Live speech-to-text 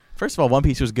First of all, One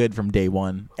Piece was good from day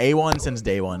one. A1 since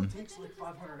day one. It takes like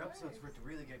 500 episodes for it to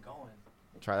really get going.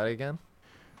 Try that again.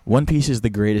 One Piece is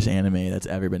the greatest anime that's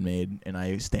ever been made, and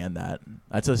I stand that.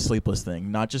 That's a Sleepless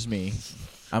thing, not just me.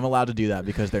 I'm allowed to do that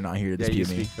because they're not here to dispute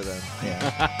you me. speak for them.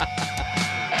 Yeah.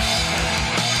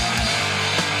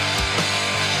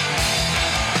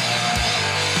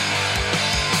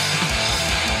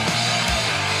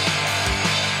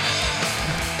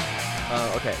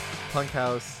 Okay, Punk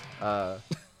House,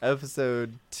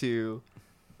 episode 2,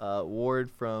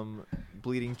 Ward from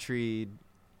Bleeding Tree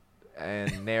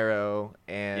and Narrow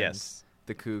and Yes.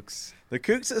 the Kooks. The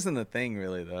Kooks isn't a thing,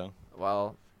 really, though.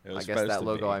 Well, It was I guess supposed that to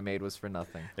logo be. I made was for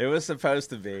nothing. It was supposed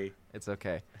to be. It's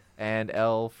okay. And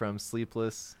L from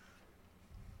Sleepless.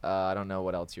 I don't know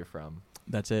what else you're from.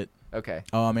 That's it. Okay.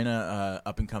 Oh, I'm in a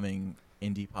up-and-coming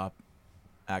indie pop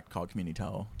act called Community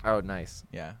Tell. Oh, nice.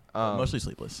 Yeah. Um, Mostly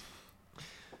Sleepless.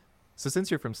 So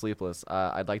since you're from Sleepless,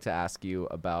 I'd like to ask you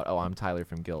about... Oh, I'm Tyler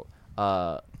from Guilt.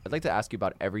 I'd like to ask you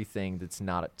about everything that's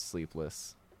not at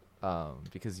Sleepless.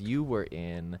 Because you were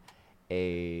in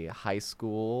a high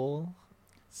school,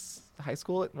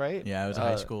 right? Yeah, it was a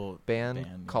high school band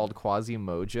called Quasi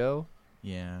Mojo.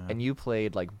 Yeah. And you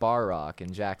played like bar rock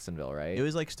in Jacksonville, right? It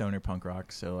was like stoner punk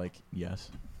rock, so like,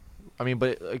 yes. I mean,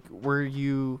 but like, were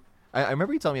you... I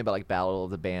remember you telling me about like Battle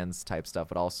of the Bands type stuff,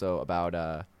 but also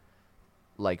about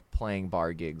like playing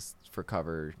bar gigs for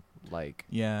cover, like...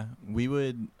 Yeah, we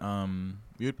would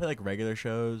play like regular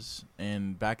shows,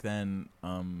 and back then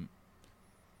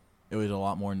it was a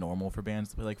lot more normal for bands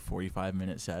to play like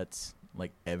 45-minute sets like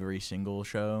every single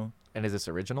show. And is this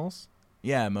originals?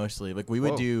 Yeah, mostly. Like we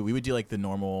would do like the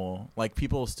normal, like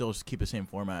people still keep the same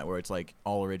format where it's like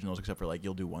all originals except for like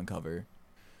you'll do one cover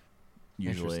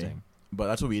usually. Interesting. But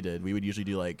that's what we did. We would usually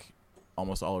do like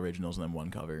almost all originals and then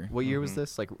one cover. What year was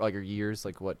this? Like your years?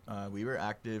 Like what? We were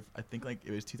active. I think like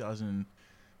it was 2000.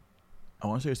 I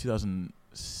want to say it was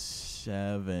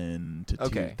 2007 to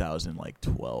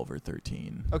 2012 or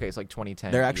 13. Okay, it's like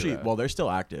 2010. They're actually they're still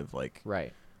active. Like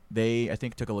right. They I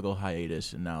think took a little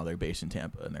hiatus and now they're based in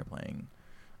Tampa and they're playing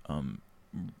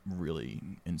really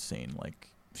insane like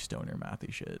stoner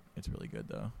mathy shit. It's really good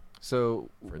though. So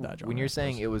for that genre, when you're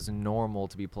saying it was normal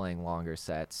to be playing longer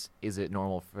sets, is it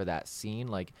normal for that scene?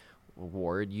 Like,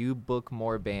 Ward, you book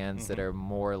more bands that are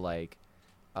more like,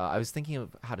 I was thinking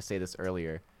of how to say this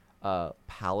earlier,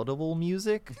 palatable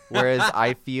music, whereas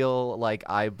I feel like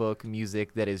I book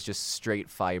music that is just straight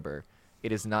fiber.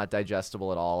 It is not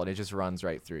digestible at all, and it just runs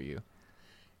right through you.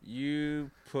 You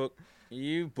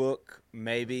book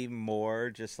maybe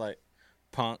more just like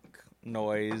punk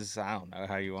noise. I don't know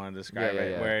how you want to describe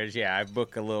it. Yeah. Whereas, I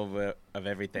book a little bit of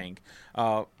everything.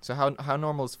 So how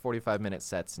normal is 45-minute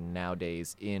sets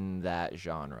nowadays in that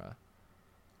genre?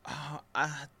 I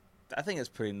think it's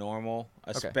pretty normal,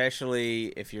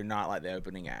 especially if you're not like the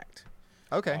opening act.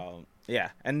 Okay.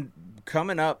 And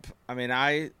coming up, I mean,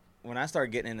 when I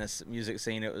started getting in this music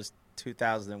scene, it was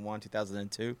 2001,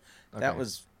 2002. That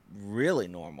was really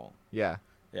normal. Yeah.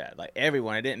 Yeah, like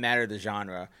everyone. It didn't matter the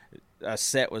genre. A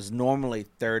set was normally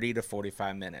 30 to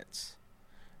 45 minutes.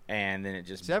 And then it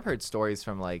just... See, I've heard stories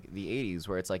from, like, the 80s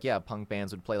where it's like, punk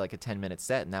bands would play, like, a 10-minute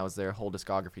set, and that was their whole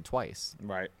discography twice.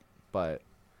 Right. But,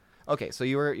 okay, so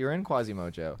you're in Quasi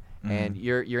Mojo, and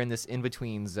you're in this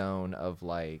in-between zone of,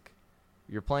 like...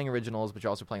 You're playing originals, but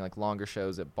you're also playing like longer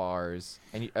shows at bars.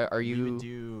 And are you? We would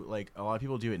do like a lot of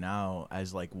people do it now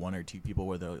as like one or two people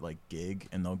where they'll like gig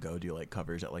and they'll go do like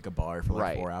covers at like a bar for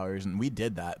like 4 hours, and we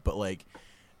did that. But like,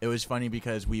 it was funny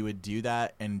because we would do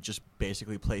that and just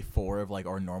basically play 4 of like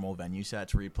our normal venue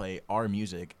sets where we play our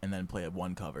music and then play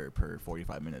one cover per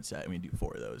 45-minute set, and we do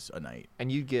 4 of those a night.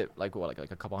 And you'd get like what,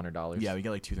 like a couple $100? Yeah, we get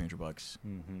like $200-300.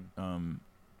 Mm-hmm.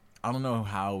 I don't know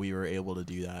how we were able to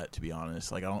do that, to be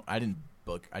honest. Like I didn't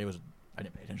book. I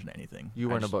didn't pay attention to anything. You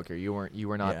weren't a booker. You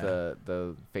were not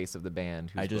the face of the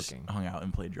band who's I just booking. hung out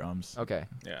and played drums. Okay.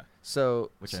 Yeah.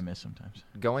 So which I miss sometimes.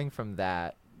 Going from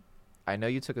that, I know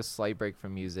you took a slight break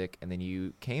from music and then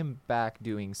you came back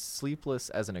doing Sleepless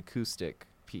as an acoustic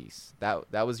piece.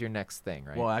 That was your next thing,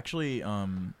 right? Well, actually,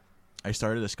 I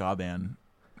started a ska band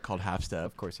called Half Step.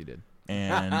 Of course you did.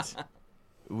 And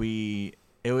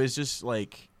it was just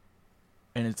like,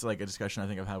 and it's like a discussion I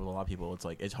think I've had with a lot of people. It's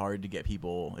like, it's hard to get,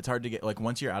 like,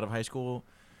 once you're out of high school,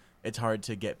 it's hard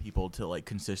to get people to, like,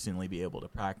 consistently be able to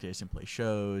practice and play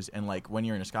shows. And, like, when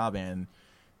you're in a ska band,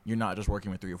 you're not just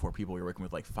working with 3 or 4 people. You're working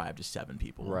with, like, 5 to 7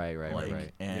 people.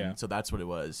 Right. And so that's what it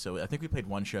was. So I think we played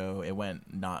one show. It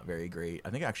went not very great.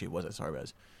 I think it actually was at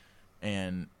Sarbez.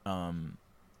 And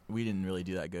we didn't really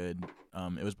do that good.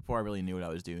 It was before I really knew what I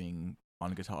was doing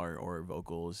on guitar or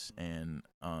vocals. And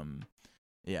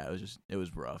yeah, it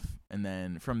was rough. And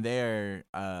then from there,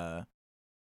 I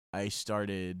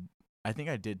think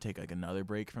I did take like another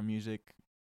break from music.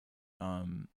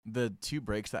 The 2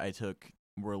 breaks that I took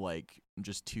were like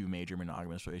just 2 major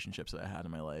monogamous relationships that I had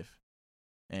in my life,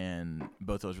 and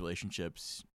both those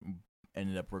relationships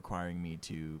ended up requiring me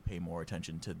to pay more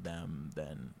attention to them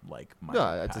than like my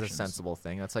That's a passions. sensible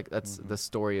thing. That's the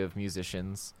story of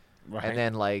musicians. Right. And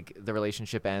then like the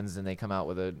relationship ends and they come out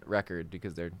with a record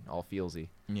because they're all feelsy.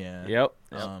 Yeah. Yep.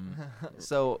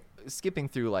 So skipping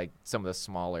through like some of the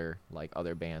smaller like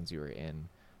other bands you were in,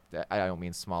 I don't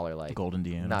mean smaller like Golden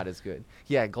Deanna. not as good.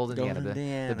 Yeah, Golden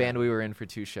Deanna, the band we were in for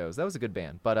 2 shows. That was a good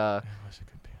band, but It was a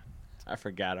good band. I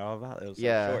forgot all about it. It was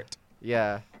yeah, so short.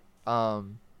 yeah.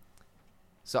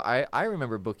 So I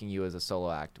remember booking you as a solo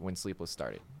act when Sleepless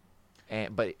started,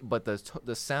 and but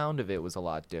the sound of it was a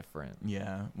lot different.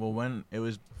 Yeah. Well,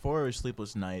 before it was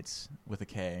Sleepless Nights with a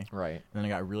K. Right. And then I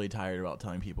got really tired about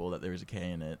telling people that there was a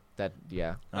K in it. That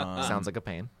sounds like a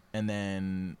pain. And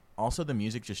then also the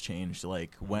music just changed.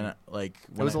 Like when It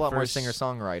was a lot more singer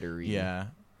songwriter. Yeah,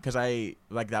 because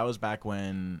that was back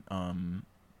when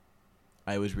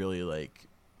I was really like,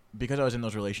 because I was in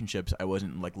those relationships, I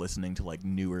wasn't like listening to like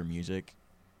newer music,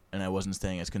 and I wasn't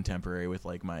staying as contemporary with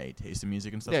like my taste in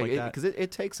music and stuff like that. Because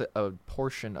it takes a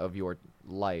portion of your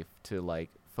life to like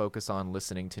focus on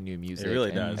listening to new music. It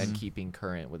really and, does. and keeping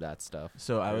current with that stuff.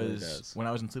 So It when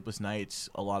I was in Sleepless Nights,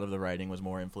 a lot of the writing was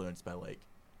more influenced by like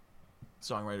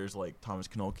songwriters like Thomas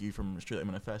Knolke from Streetlight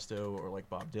Manifesto, or like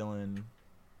Bob Dylan,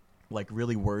 like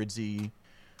really wordsy,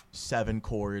 7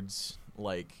 chords,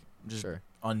 like just Sure.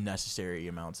 unnecessary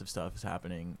amounts of stuff is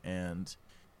happening. And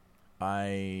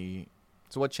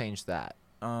So what changed that?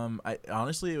 I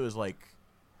honestly, it was like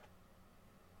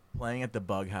playing at the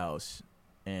Bug House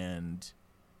and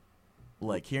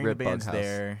like hearing Rip the bands Bug House.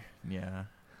 there. Yeah.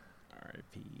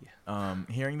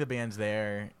 R.I.P. Hearing the bands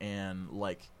there and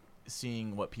like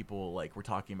seeing what people like were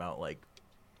talking about like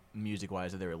music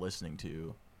wise that they were listening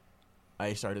to,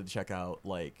 I started to check out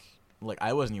like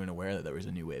I wasn't even aware that there was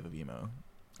a new wave of emo.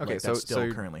 Okay, Like, so that's still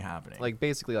you're, currently happening. like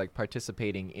basically like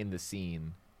participating in the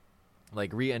scene,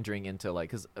 like re-entering into like,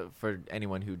 because for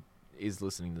anyone who is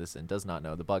listening to this and does not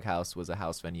know, the Bug House was a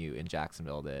house venue in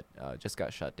Jacksonville that just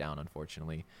got shut down,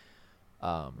 unfortunately.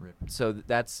 Rip. So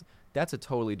that's a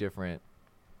totally different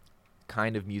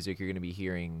kind of music you're going to be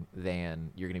hearing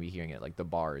than you're going to be hearing at like the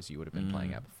bars you would have been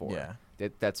playing at before. Yeah.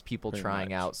 That's people Pretty trying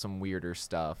much. out some weirder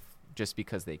stuff just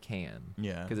because they can.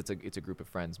 Yeah. Because it's a group of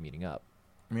friends meeting up.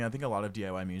 I mean, I think a lot of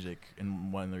DIY music,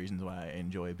 and one of the reasons why I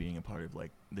enjoy being a part of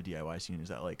like the DIY scene, is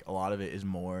that like a lot of it is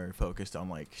more focused on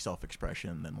like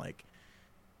self-expression than like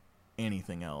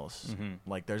anything else. Mhm.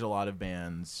 Like there's a lot of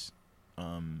bands,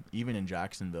 even in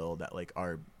Jacksonville, that like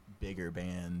are bigger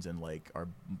bands and like are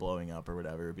blowing up or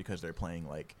whatever because they're playing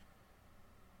like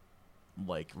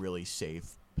really safe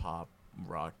pop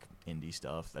rock indie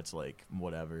stuff that's like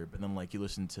whatever. But then like you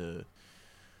listen to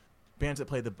bands that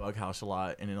play the Bug House a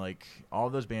lot, and then like all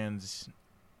of those bands,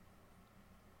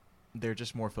 they're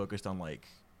just more focused on like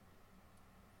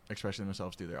expressing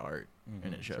themselves through their art,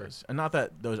 and it Sure. shows. And not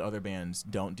that those other bands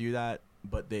don't do that,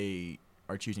 but they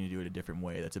are choosing to do it a different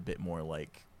way that's a bit more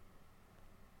like,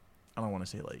 I don't want to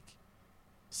say like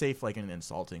safe like in an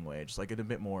insulting way, just like in a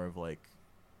bit more of like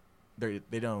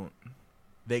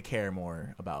they care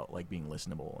more about like being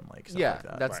listenable and like stuff Yeah, like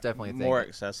that. that's Right. definitely a thing. more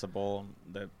accessible.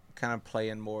 They're kind of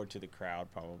playing more to the crowd,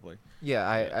 probably. Yeah,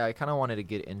 I kind of wanted to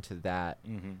get into that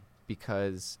Mm-hmm.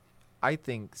 because I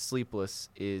think Sleepless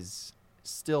is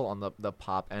still on the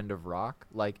pop end of rock.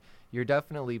 Like, you're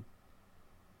definitely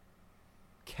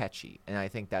catchy, and I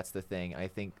think that's the thing. I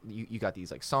think you got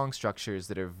these like song structures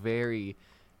that are very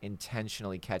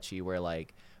intentionally catchy, where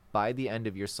like by the end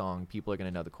of your song, people are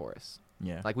gonna know the chorus.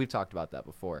 Yeah. Like we've talked about that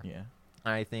before. Yeah.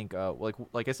 And I think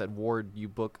like I said, Ward, you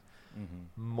book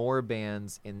Mm-hmm. more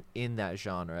bands in that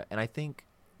genre, and I think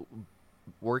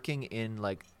working in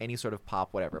like any sort of pop,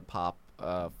 whatever, pop,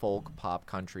 folk, pop,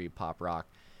 country, pop rock,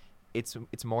 it's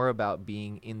more about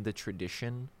being in the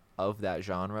tradition of that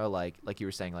genre. Like you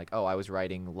were saying, like, oh, I was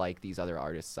writing like these other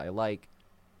artists I like,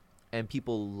 and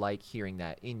people like hearing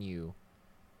that in you.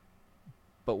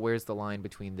 But where's the line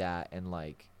between that and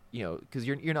like, you know, because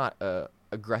you're not a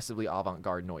aggressively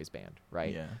avant-garde noise band,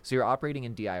 right? Yeah. So you're operating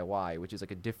in DIY, which is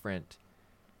like a different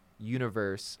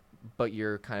universe, but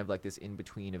you're kind of like this in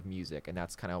between of music, and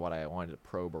that's kind of what I wanted to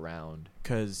probe around.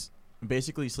 Because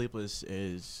basically Sleepless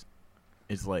is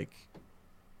like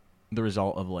the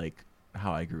result of like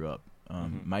how I grew up.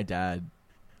 Mhm. My dad,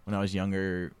 when I was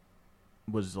younger,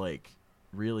 was like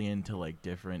really into like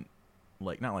different,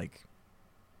 like not like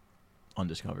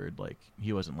undiscovered. Like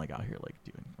he wasn't like out here like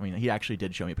doing. I mean, he actually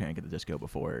did show me Panic at the Disco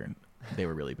before, and they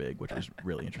were really big, which was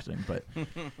really interesting. But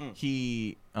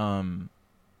he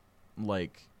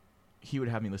like he would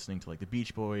have me listening to like the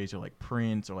Beach Boys or like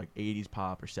Prince or like 80s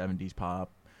pop or 70s pop,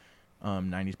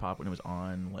 90s pop when it was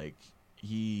on. Like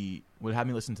he would have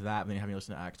me listen to that, and then he'd have me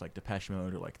listen to acts like Depeche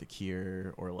Mode or like The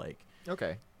Cure or like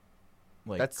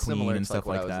That's Queen similar and to stuff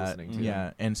like like what I was that. listening to.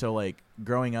 Yeah, and so like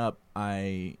growing up,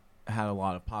 I had a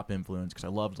lot of pop influence because I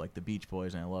loved like the Beach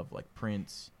Boys and I loved like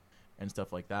Prince and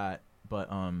stuff like that. But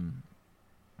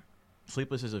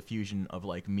Sleepless is a fusion of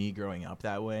like me growing up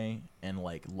that way and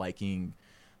like liking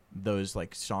those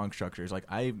like song structures. Like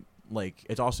I like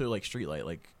it's also like Streetlight.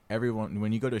 Like everyone,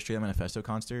 when you go to a Streetlight Manifesto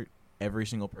concert, every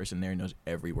single person there knows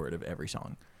every word of every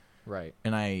song. Right.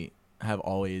 And I've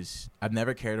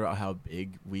never cared about how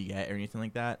big we get or anything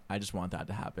like that. I just want that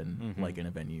to happen like in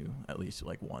a venue at least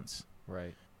like once.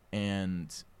 Right.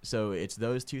 And so it's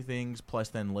those two things plus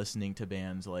then listening to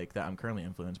bands like that I'm currently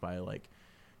influenced by, like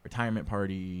Retirement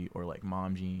Party or like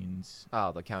Mom Jeans.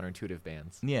 Oh, the counterintuitive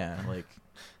bands. Yeah, like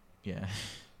yeah.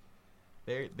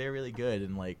 They're really good,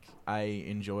 and like I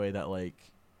enjoy that. Like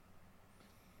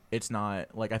it's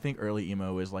not like, I think early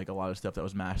emo is like a lot of stuff that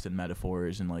was masked in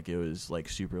metaphors, and like it was like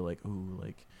super like ooh,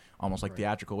 like almost like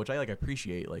theatrical, which I like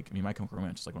appreciate. Like I mean, My Chemical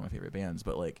Romance is like one of my favorite bands,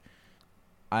 but like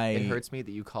it hurts me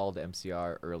that you called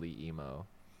MCR early emo.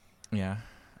 Yeah,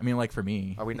 I mean, like for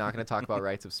me, are we not going to talk about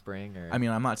Rites of Spring? Or? I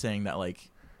mean, I'm not saying that like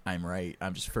I'm right.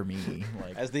 I'm just, for me,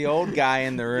 like As the old guy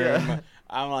in the room, Yeah.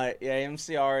 I'm like, yeah,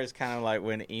 MCR is kind of like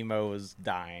when emo was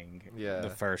dying. Yeah. The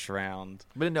first round.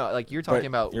 But no, like you're talking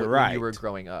about you're when right. you were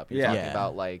growing up. You're Yeah. talking Yeah.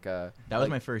 about like that like, was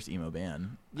my first emo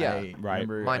band. Yeah, I right.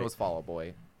 remember mine was Fall Out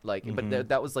Boy. Like, but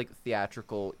that was like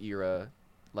theatrical era,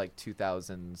 like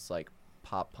 2000s, like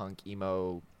pop punk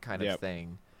emo kind of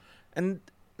thing. And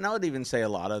I would even say a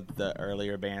lot of the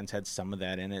earlier bands had some of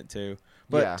that in it too.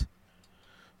 But Yeah.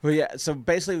 But yeah, so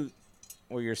basically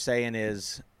what you're saying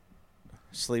is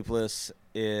Sleepless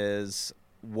is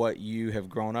what you have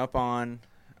grown up on,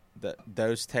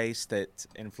 those tastes that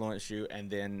influence you,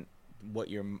 and then what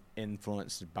you're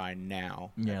influenced by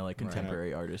now. Yeah, like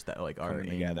contemporary artists that like are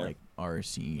in like our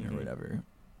scene or whatever.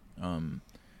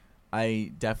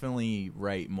 I definitely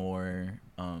write more.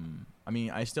 I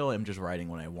mean, I still am just writing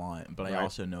when I want, but I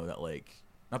also know that like,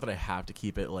 not that I have to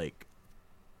keep it like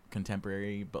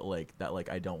contemporary, but like that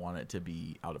like I don't want it to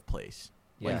be out of place.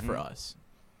 Like for us,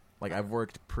 like I've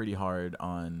worked pretty hard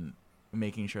on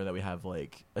making sure that we have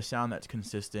like a sound that's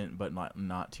consistent but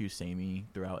not too samey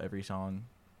throughout every song.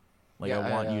 Like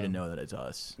I want you to know that it's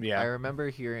us. Yeah, I remember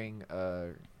hearing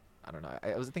I don't know,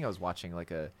 I was watching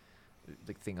like a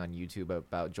thing on YouTube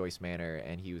about Joyce Manor,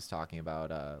 and he was talking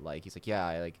about like he's like, yeah,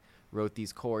 I like wrote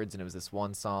these chords and it was this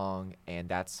one song, and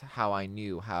that's how I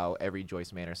knew how every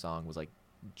Joyce Manor song was like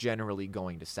generally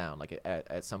going to sound. Like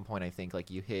at some point I think like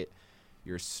you hit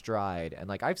your stride, and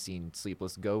like I've seen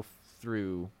Sleepless go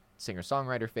through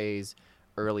singer-songwriter phase,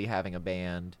 early having a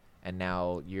band, and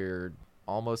now you're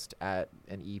almost at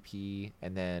an EP,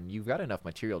 and then you've got enough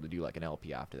material to do like an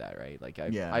LP after that, right? Like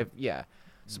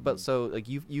so like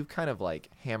you've kind of like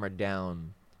hammered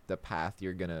down the path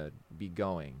you're gonna be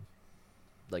going,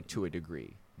 like to a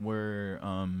degree. We're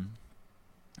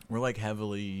like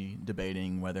heavily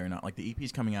debating whether or not, like, the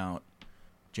EP's coming out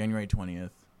January 20th.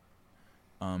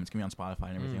 It's gonna be on Spotify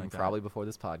and everything like that. Probably before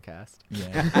this podcast.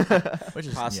 Yeah, which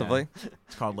is possibly. Yeah.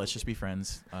 It's called Let's Just Be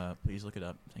Friends. Please look it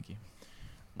up. Thank you.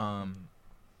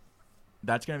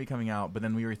 That's gonna be coming out, but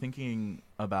then we were thinking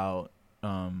about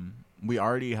we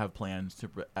already have plans to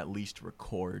at least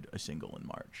record a single in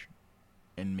March,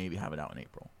 and maybe have it out in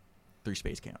April through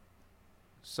Space Camp.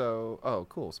 So,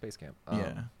 cool, Space Camp.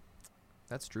 Yeah,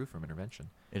 that's Drew from Intervention.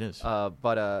 it is.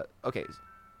 Okay.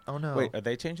 Oh no. Wait, are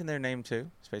they changing their name too?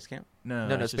 Space Camp? No,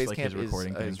 no. it's Space just like Camp his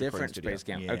recording is thing. Different studio. Space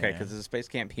Camp. Yeah. Okay, because there's a Space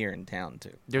Camp here in town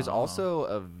too. There's also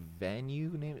a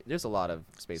venue name. There's a lot of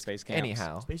Space Camps.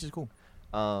 Anyhow, Space is cool.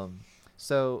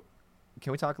 So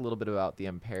can we talk a little bit about the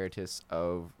imperatives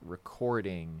of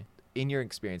recording in your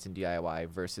experience in DIY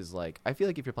versus, like, I feel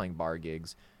like if you're playing bar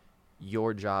gigs,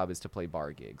 your job is to play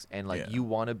bar gigs, and like you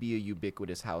want to be a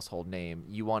ubiquitous household name.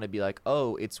 You want to be like,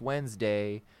 oh, it's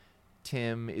Wednesday,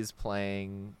 Tim is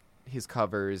playing his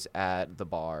covers at the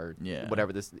bar,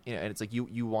 whatever this, and it's like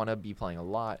you want to be playing a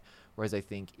lot. Whereas I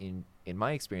think in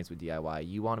my experience with DIY,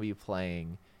 you want to be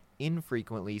playing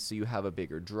infrequently, so you have a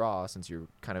bigger draw, since you're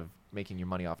kind of making your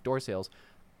money off door sales,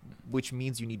 which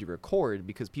means you need to record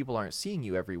because people aren't seeing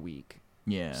you every week.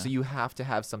 Yeah. So you have to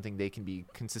have something they can be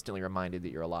consistently reminded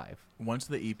that you're alive. Once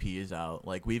the EP is out,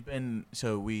 like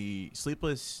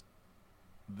Sleepless,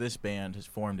 this band has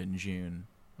formed in June.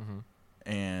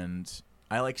 and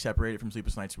I like separate it from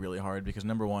Sleepless Nights really hard because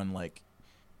number one, like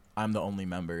I'm the only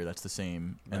member that's the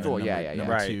same, and Cool, then yeah.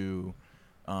 number Right. two,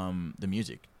 the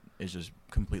music is just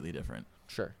completely different.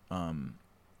 Sure.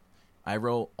 I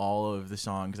wrote all of the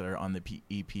songs that are on the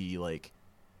EP like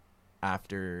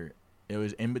after it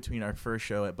was in between our first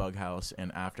show at Bug House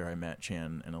and after I met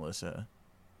Chan and Alyssa,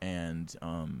 and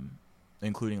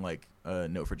including like a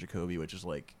Note for Jacoby, which is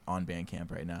like on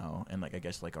Bandcamp right now, and like I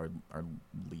guess like our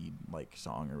lead like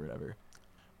song or whatever.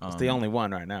 It's the only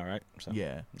one right now, right? So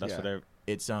Yeah, that's what they're.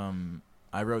 it's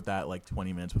I wrote that like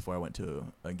 20 minutes before I went to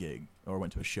a gig or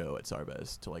went to a show at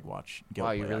Sarbez to like watch.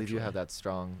 Wow, you play, really actually. do have that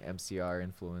strong MCR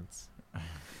influence. I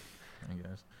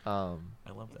guess.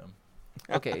 I love them.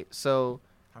 Okay, so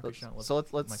How could you not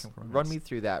love let's My Chemical run Romance? me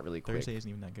through that really quick. Thursday isn't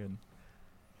even that good.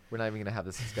 We're not even gonna have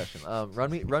this discussion.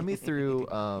 Run me through.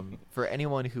 For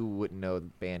anyone who wouldn't know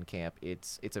Bandcamp,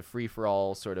 it's a free for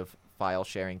all sort of file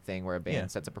sharing thing where a band Yeah.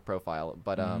 sets up a profile.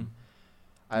 But You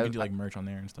can do like merch on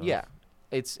there and stuff. yeah,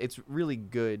 it's really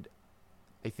good.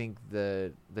 I think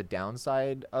the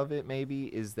downside of it maybe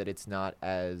is that it's not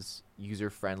as user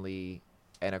friendly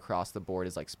and across the board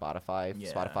as like Spotify.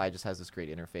 Yeah. Spotify just has this great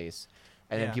interface,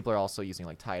 and then Yeah. people are also using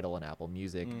like Tidal and Apple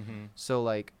Music. Mhm. So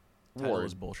like, Tidal Ward-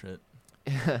 is bullshit.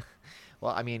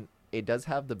 well, I mean, it does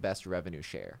have the best revenue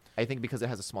share. I think because it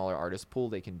has a smaller artist pool,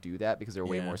 they can do that because they're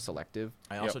way Yeah. more selective.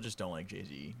 I also just don't like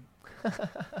Jay-Z.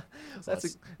 That's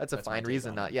a that's my fine take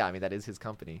reason. on Not it. yeah. I mean, that is his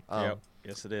company. Yep.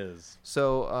 Yes, it is.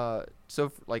 So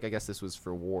like I guess this was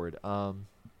for Ward.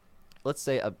 Let's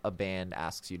say a band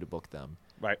asks you to book them.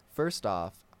 Right. First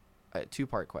off, a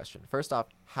two-part question. First off,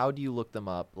 how do you look them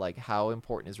up? Like, how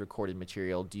important is recorded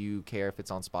material? Do you care if it's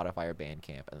on Spotify or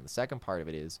Bandcamp? And then the second part of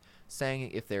it is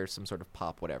saying if there's some sort of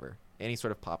pop whatever, any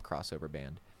sort of pop crossover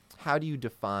band. How do you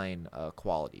define a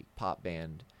quality pop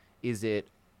band? Is it,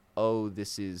 oh,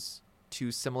 this is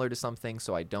too similar to something,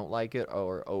 so I don't like it,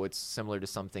 or oh, it's similar to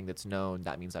something that's known,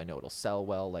 that means I know it'll sell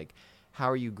well? Like, how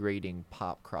are you grading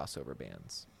pop crossover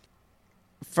bands?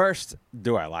 First,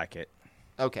 do I like it?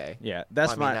 Okay. Yeah,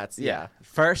 that's I mean, my. that's- yeah.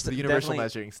 First, The universal definitely-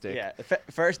 measuring stick. Yeah.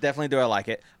 First, definitely do I like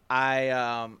it.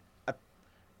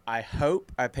 I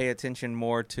hope I pay attention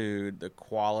more to the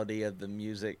quality of the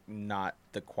music, not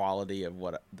the quality of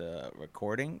what the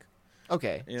recording.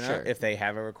 Okay. You know, Sure. if they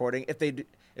have a recording,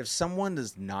 if someone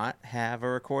does not have a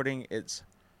recording,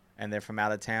 and they're from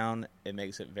out of town, it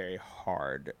makes it very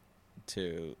hard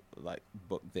to like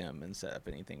book them and set up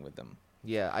anything with them.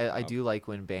 Yeah, I do like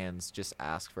when bands just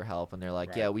ask for help and they're like,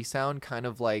 Right. yeah, we sound kind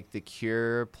of like The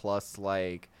Cure plus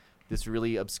like this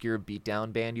really obscure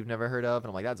beatdown band you've never heard of. And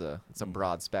I'm like, it's a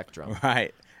broad spectrum.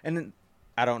 Right. And then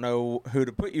I don't know who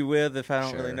to put you with if I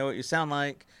don't really Sure. know what you sound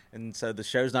like. And so the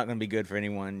show's not going to be good for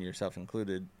anyone, yourself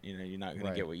included. You know, you're not going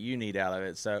Right. to get what you need out of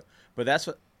it. So, but that's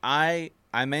what I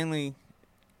mainly,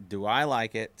 do I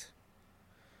like it?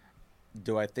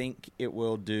 Do I think it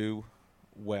will do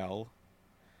well?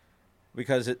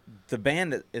 Because the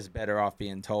band is better off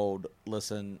being told,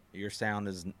 listen, your sound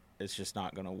it's just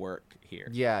not going to work here.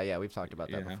 Yeah, we've talked about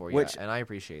that You know, before. which- And I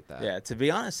appreciate that. Yeah, to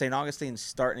be honest, St. Augustine's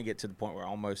starting to get to the point where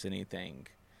almost anything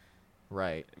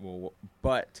Right. will.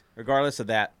 But regardless of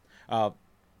that,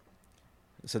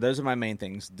 so those are my main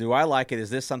things. Do I like it? Is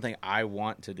this something I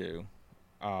want to do?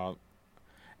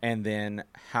 And then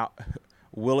how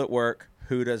will it work?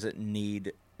 Who does it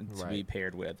need to be Right.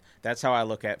 paired with? That's how I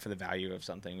look at for the value of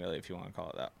something, really, if you want to call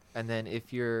it that. And then if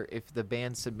the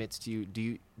band submits to you,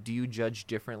 do you judge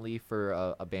differently for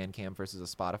a Bandcamp versus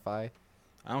a Spotify?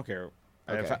 I don't care.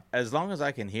 Okay. As long as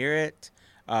I can hear it.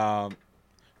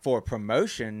 For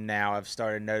promotion now, I've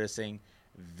started noticing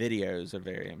videos are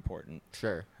very important.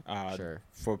 Sure. Uh, Sure.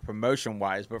 For promotion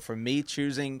wise, but for me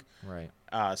choosing Right.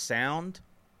 sound,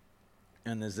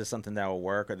 and is this something that will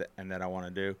work and that I want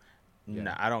to do? Yeah.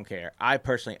 No, I don't care. I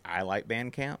personally like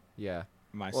Bandcamp Yeah.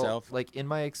 myself. Well, like in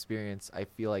my experience, I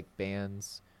feel like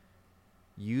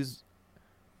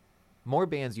more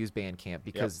bands use Bandcamp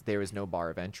because there is no bar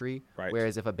of entry. Right.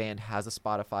 Whereas if a band has a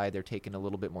Spotify, they're taken a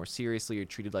little bit more seriously or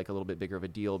treated like a little bit bigger of a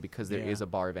deal because there is Yeah. a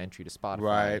bar of entry to Spotify.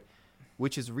 Right.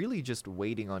 Which is really just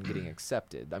waiting on getting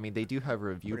accepted. I mean, they do have a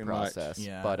review Pretty much. process,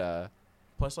 Yeah. but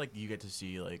Plus, like you get to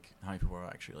see like how many people are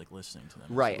actually like listening to them.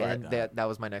 and right, stuff and like that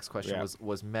was my next question Yeah.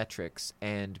 was metrics,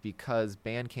 and because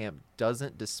Bandcamp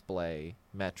doesn't display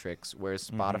metrics, whereas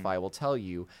Spotify will tell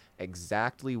you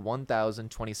exactly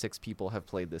 1,026 people have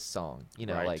played this song, you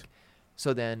know, Right. like,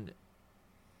 so then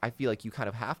I feel like you kind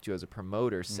of have to, as a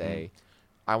promoter, say,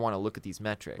 I want to look at these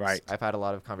metrics. Right. I've had a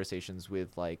lot of conversations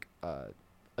with like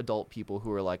adult people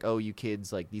who are like, oh, you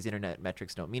kids, like these internet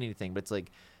metrics don't mean anything, but it's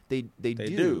like They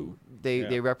do.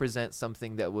 They represent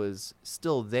something that was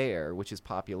still there, which is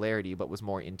popularity, but was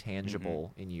more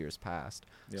intangible in years past.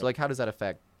 Yep. So like, how does that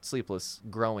affect Sleepless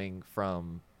growing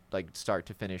from like start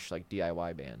to finish, like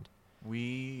DIY band?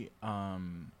 We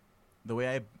the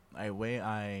way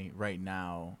I right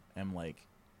now am like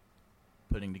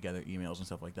putting together emails and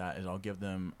stuff like that is I'll give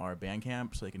them our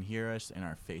Bandcamp so they can hear us, and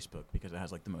our Facebook because it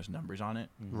has like the most numbers on it.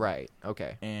 Right.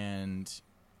 Okay. And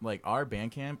like our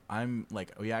Bandcamp, I'm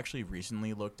like, we actually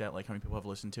recently looked at like how many people have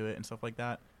listened to it and stuff like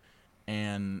that,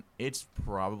 and it's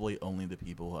probably only the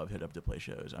people who have hit up to play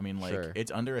shows. I mean, like Sure.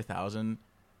 it's under 1,000.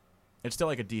 It's still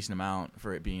like a decent amount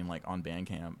for it being like on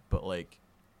Bandcamp, but like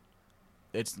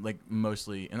it's like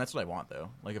mostly, and that's what I want though.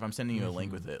 Like if I'm sending you a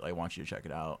link with it, I want you to check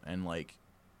it out, and like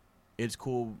it's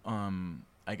cool.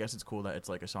 I guess it's cool that it's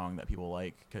like a song that people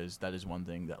like, because that is one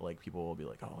thing that like people will be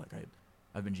like, oh, like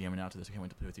I've been jamming out to this. I can't wait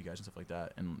to play with you guys and stuff like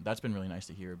that. And that's been really nice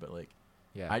to hear. But like,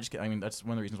 Yeah. I mean, that's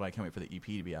one of the reasons why I can't wait for the EP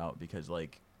to be out, because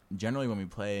like generally when we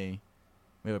play,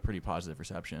 we have a pretty positive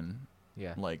reception.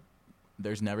 Yeah. Like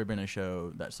there's never been a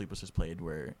show that Sleepless has played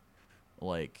where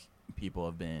like people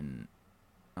have been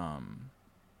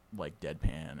like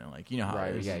deadpan and like, you know how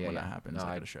Right, it is yeah, when yeah. that happens No,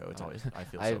 like I- at a show. It's always, I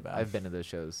feel so I've, bad. I've been to those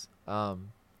shows.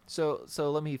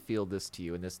 So let me field this to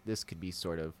you, and this could be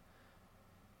sort of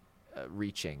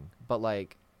reaching, but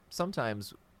like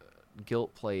sometimes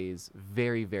guilt plays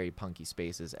very, very punky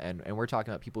spaces, and we're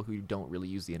talking about people who don't really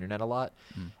use the internet a lot,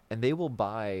 and they will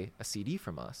buy a CD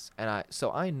from us, and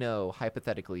I know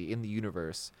hypothetically in the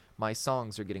universe my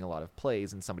songs are getting a lot of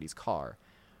plays in somebody's car,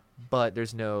 but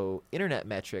there's no internet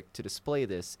metric to display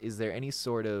this. Is there any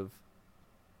sort of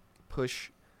push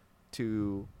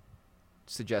to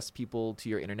suggest people to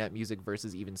your internet music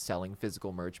versus even selling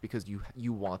physical merch, because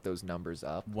you want those numbers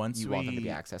up? Once you want them to be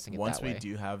accessing it once that way. we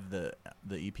do have the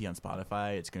EP on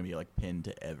Spotify, it's gonna be like pinned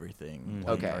to everything. Mm.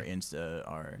 Like Okay. our Insta,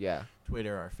 our Yeah.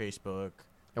 Twitter, our Facebook.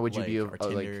 And would you be like, our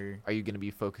Tinder. are you going to be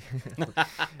focused?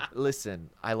 Listen,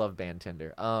 I love Band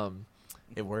Tinder.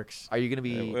 It works. Are you going to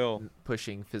It be will.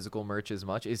 pushing physical merch as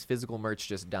much? Is physical merch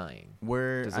just dying?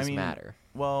 Does Does this matter?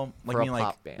 Well, like For I a mean, like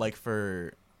pop band? like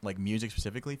for like music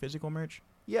specifically, physical merch.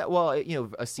 Yeah, well,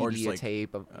 a CD, just, a like,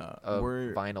 tape, a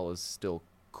we're- vinyl is still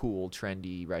cool,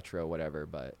 trendy, retro, whatever.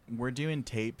 But We're doing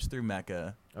tapes through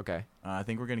Mecca. okay, I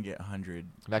think we're gonna get 100.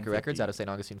 Mecca Records out of St.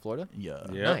 Augustine, Florida. Yeah.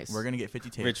 Yep. Nice. We're gonna get 50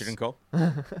 tapes. Richard and Cole.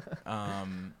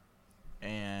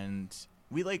 And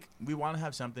we want to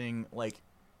have something like,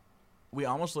 we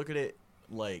almost look at it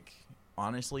like,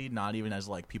 honestly, not even as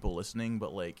like people listening,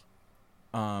 but like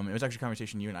it was actually a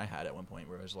conversation you and I had at one point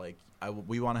where it was like,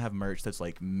 we want to have merch that's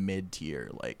like mid tier.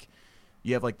 Like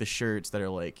you have like the shirts that are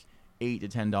like $8 to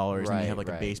 $10, and Right, you have like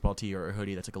right. a baseball tee or a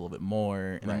hoodie that's like a little bit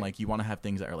more, and then Right. like you want to have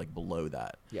things that are like below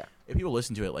that. Yeah. If people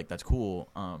listen to it, like that's cool.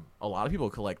 A lot of people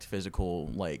collect physical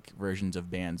like versions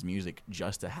of bands' music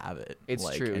just to have it. It's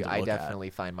like, true. and to I look at. definitely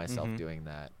find myself Mhm. doing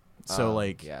that. So,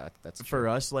 like, yeah, that's true. For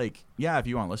us, like, yeah, if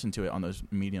you want to listen to it on those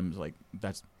mediums, like,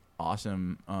 that's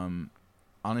awesome.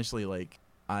 Honestly, like,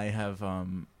 I have,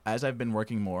 as I've been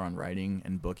working more on writing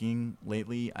and booking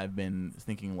lately, I've been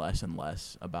thinking less and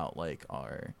less about, like,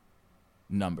 our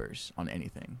numbers on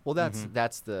anything. Well,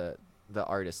 that's the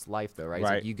artist's life, though, right? It's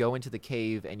like Right. you go into the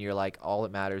cave and you're like, all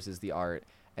that matters is the art,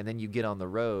 and then you get on the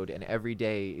road, and every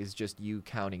day is just you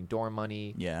counting dorm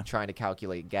money, Yeah. trying to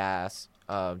calculate gas,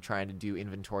 trying to do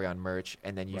inventory on merch,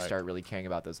 and then you Right. start really caring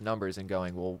about those numbers and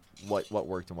going, well, what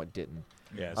worked and what didn't.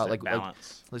 Yeah, it's Uh, that like-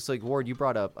 balance. It's like, Ward, you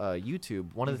brought up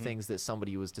YouTube. One of Mhm. the things that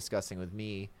somebody was discussing with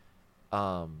me,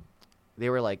 they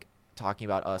were like talking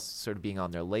about us sort of being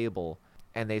on their label,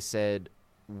 and they said,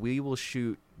 we will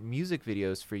shoot music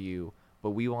videos for you, but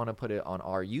we want to put it on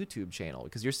our YouTube channel,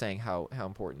 because you're saying how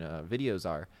important videos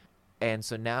are. And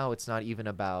so now it's not even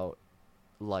about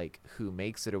like who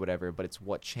makes it or whatever, but it's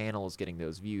what channel is getting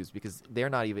those views, because they're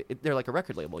not even, they're like a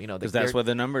record label, you know, Because they're- that's where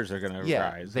the numbers are going to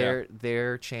yeah, rise.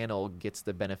 their channel gets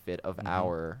the benefit of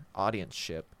our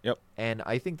audienceship. Yep. And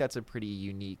I think that's a pretty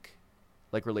unique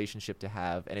like relationship to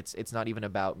have, and it's not even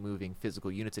about moving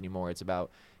physical units anymore. It's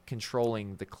about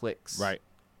controlling the clicks. Right.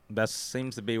 That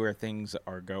seems to be where things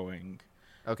are going.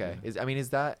 Okay. Yeah. Is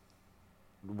that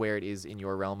where it is in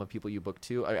your realm of people you book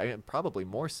too? I mean, probably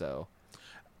more so.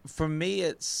 For me,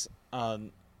 it's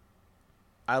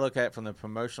I look at it from the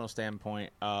promotional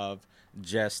standpoint of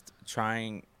just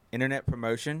trying internet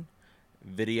promotion.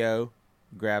 Video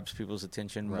grabs people's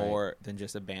attention Right. more than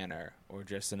just a banner or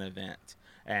just an event,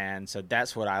 and so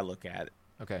that's what I look at.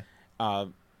 Okay.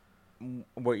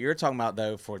 What you're talking about,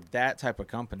 though, for that type of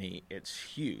company, it's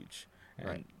huge. And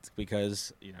Right.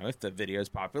 because, you know, if the video is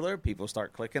popular, people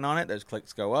start clicking on it. Those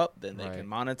clicks go up, then they Right. can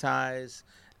monetize.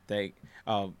 They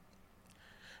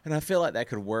And I feel like that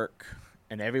could work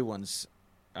in everyone's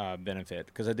benefit,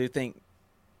 because I do think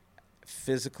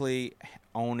physically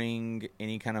owning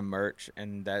any kind of merch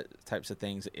and that types of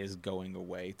things is going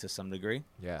away to some degree.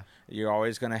 Yeah. You're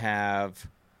always going to have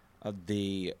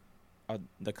the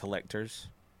collectors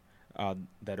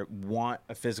that want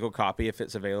a physical copy if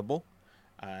it's available.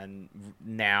 And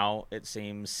now it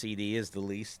seems CD is the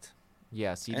least.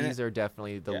 Yeah, CDs are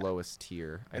definitely the lowest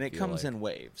tier. And it comes in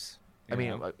waves. I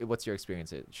mean, what's your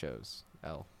experience at shows,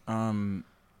 L?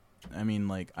 I mean,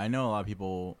 like, I know a lot of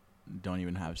people don't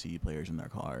even have CD players in their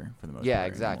car for the most part. Yeah,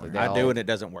 exactly. Anymore. I do, and it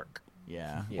doesn't work.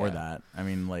 Yeah, or that. I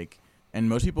mean, like, and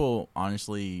most people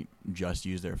honestly just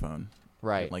use their phone.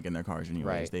 Right. Like in their cars anyways.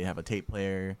 Right. They have a tape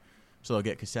player, so they'll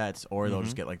get cassettes, or they'll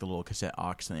just get like the little cassette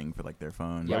aux thing for like their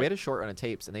phone. Yeah, we had a short run of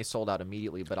tapes, and they sold out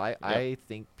immediately. But I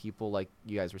think people, like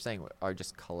you guys were saying, are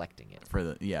just collecting it. For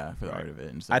the art of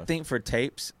it and stuff. I think for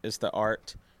tapes, it's the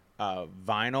art.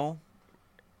 Vinyl,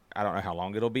 I don't know how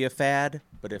long it'll be a fad,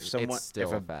 but if someone... It's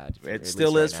still a fad. It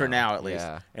still is for now, at least.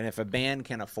 Yeah. And if a band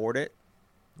can afford it...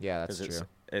 Yeah, that's true. It's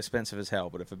expensive as hell,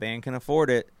 but if a band can afford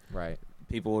it, right,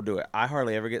 people will do it. I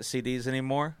hardly ever get CDs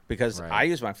anymore because I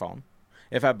use my phone.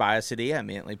 If I buy a CD, I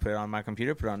immediately put it on my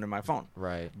computer, put it onto my phone.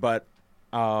 Right. But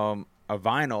a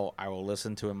vinyl, I will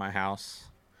listen to in my house,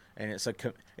 and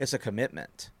it's a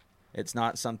commitment. It's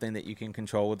not something that you can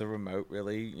control with a remote,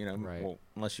 really. You know, well,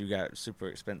 unless you got super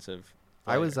expensive.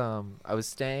 I was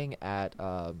staying at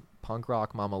punk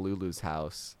rock Mama Lulu's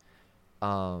house,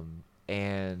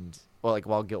 and well, like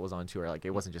while Guilt was on tour, like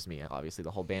it wasn't just me. Obviously,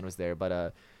 the whole band was there,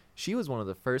 but she was one of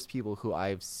the first people who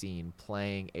I've seen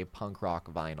playing a punk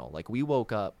rock vinyl. Like we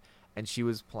woke up and she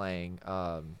was playing.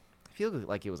 I feel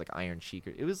like it was like Iron Chic.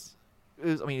 It was.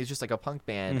 I mean, it's just like a punk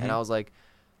band, and I was like,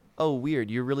 oh,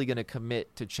 weird. You're really gonna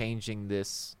commit to changing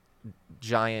this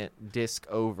giant disc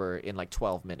over in like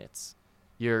 12 minutes.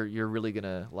 You're really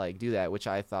gonna like do that, which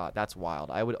I thought that's wild.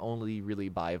 I would only really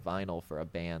buy vinyl for a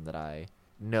band that I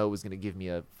know was gonna give me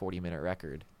a 40-minute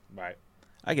record. Right.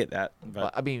 I get that,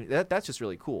 but I mean that's just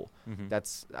really cool.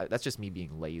 That's just me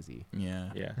being lazy.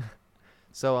 Yeah. Yeah.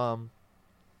 So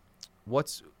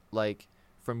what's like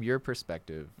from your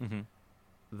perspective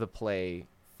the play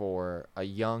for a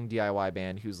young DIY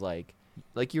band who's like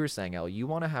you were saying, El, you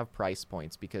want to have price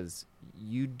points because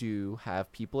you do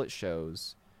have people at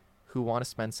shows who want to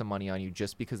spend some money on you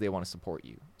just because they want to support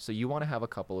you. So you want to have a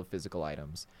couple of physical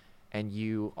items, and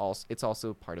it's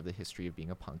also part of the history of being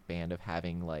a punk band, of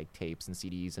having like tapes and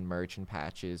CDs and merch and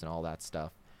patches and all that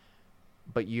stuff.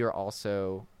 But you're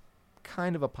also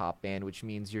kind of a pop band, which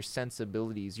means your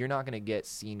sensibilities, you're not going to get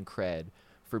scene cred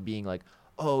for being like,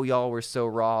 oh, y'all were so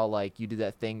raw, like you did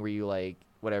that thing where you like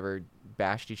whatever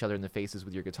bashed each other in the faces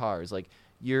with your guitars. Like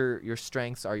your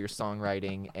strengths are your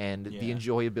songwriting and the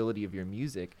enjoyability of your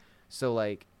music. So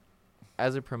like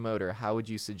as a promoter, how would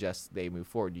you suggest they move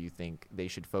forward? Do you think they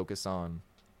should focus on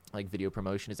like video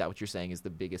promotion? Is that what you're saying is the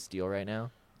biggest deal right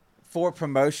now? For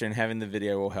promotion, having the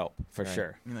video will help for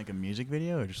sure. You mean like a music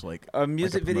video, or just like a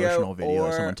music like a promotional video?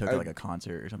 Or someone took it like a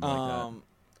concert or something like that.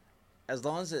 As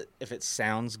long as if it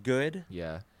sounds good,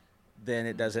 then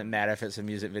it doesn't matter if it's a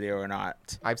music video or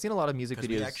not. I've seen a lot of music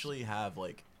videos. We actually have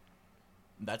like.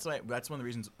 That's one of the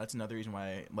reasons. That's another reason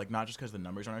why, like, not just because the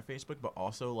numbers on our Facebook, but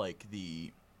also like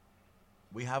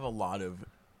we have a lot of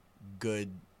good,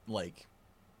 like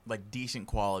decent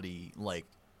quality, like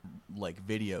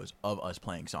videos of us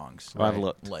playing songs. Well, I've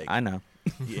looked. Like I know.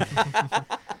 Yeah.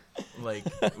 Like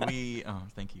we. Oh,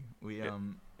 thank you.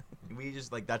 We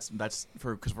just like that's because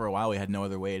for a while we had no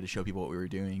other way to show people what we were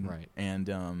doing. Right.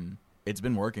 And it's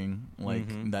been working.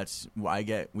 Like that's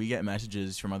why we get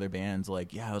messages from other bands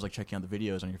like, yeah, I was like checking out the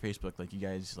videos on your Facebook, like you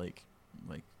guys like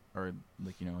are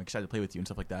like, you know, excited to play with you and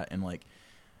stuff like that. And like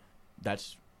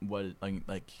that's what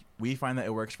like we find that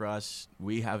it works for us.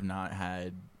 We have not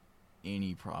had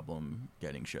any problem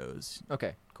getting shows.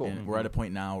 Okay, cool. And we're at a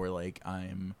point now where like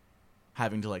I'm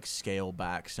having to like scale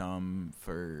back some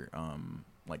for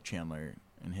like Chandler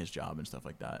and his job and stuff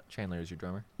like that. Chandler is your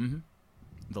drummer?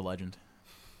 The legend.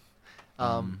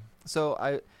 So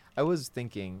I was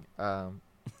thinking,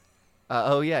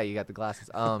 oh yeah, you got the glasses.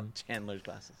 Chandler's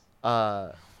glasses.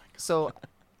 So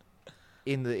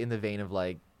in the vein of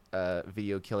like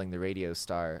video killing the radio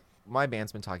star, my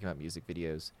band's been talking about music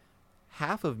videos.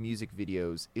 Half of music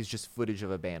videos is just footage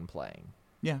of a band playing.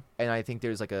 Yeah. And I think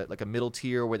there's like a middle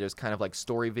tier where there's kind of like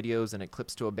story videos and it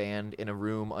clips to a band in a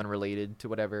room unrelated to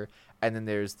whatever. And then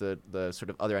there's the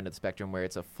sort of other end of the spectrum where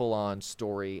it's a full-on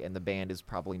story and the band is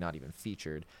probably not even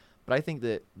featured. But I think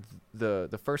that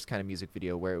the first kind of music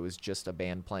video where it was just a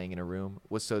band playing in a room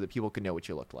was so that people could know what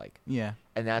you looked like. Yeah.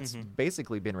 And that's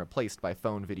basically been replaced by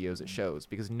phone videos at shows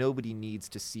because nobody needs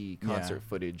to see concert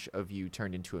footage of you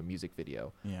turned into a music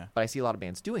video. Yeah. But I see a lot of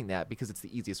bands doing that because it's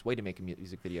the easiest way to make a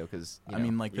music video because, I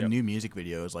mean, like, the new music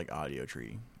video is like Audio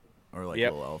Tree or like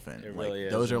Yep. Little Elephant. It Like, really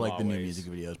is those in are a like lot the of new ways.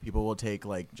 music videos. People will take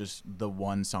like just the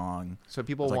one song so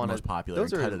people that's like want most popular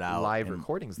those and are cut it out. live and-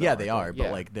 recordings. Though, Yeah, aren't they are, but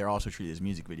Yeah. like they're also treated as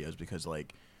music videos because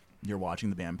like you're watching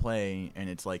the band play and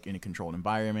it's like in a controlled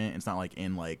environment. It's not like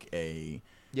in like it's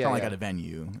not like at a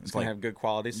venue. It's gonna like have good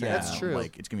quality sound. That's true.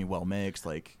 Like it's gonna be well mixed.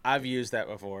 Like I've used that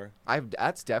before.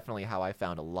 That's definitely how I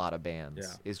found a lot of bands.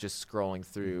 Yeah. Is just scrolling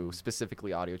through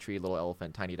specifically Audio Tree, Little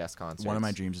Elephant, Tiny Desk concerts. one of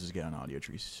my dreams is to get on Audio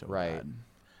Tree so Right. bad.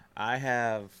 I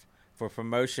have for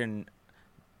promotion.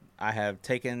 I have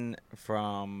taken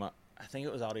from I think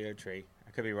it was Audio Tree.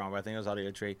 I could be wrong, but I think it was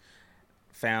Audio Tree.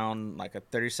 Found like a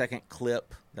 30-second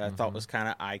clip that I thought was kind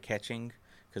of eye-catching,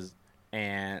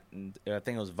 and I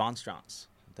think it was Von Strauss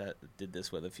that did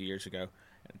this with a few years ago.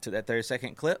 Took that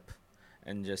 30-second clip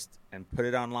and put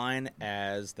it online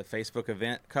as the Facebook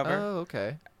event cover, Oh,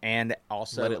 okay. and Let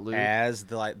also it loop. as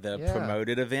the Yeah.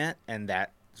 promoted event, and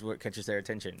that's what catches their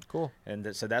attention. Cool.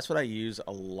 And so that's what I use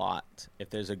a lot. If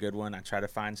there's a good one, I try to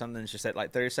find something that's just at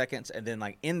like 30 seconds. And then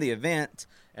like in the event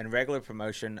and regular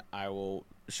promotion, I will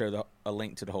show a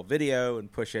link to the whole video and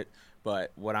push it.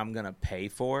 But what I'm going to pay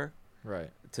for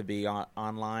Right. to be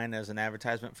online as an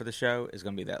advertisement for the show is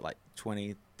going to be that like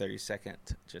 20, 30-second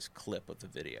just clip of the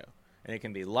video. And it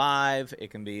can be live.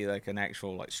 It can be like an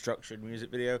actual like structured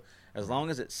music video. As long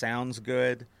as it sounds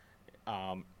good,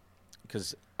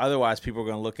 because otherwise people are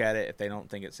going to look at it. If they don't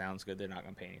think it sounds good, they're not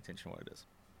going to pay any attention to what it is.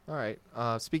 All right.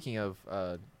 Speaking of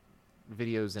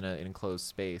videos in an enclosed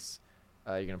space,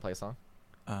 you're gonna play a song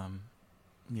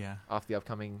Yeah. off the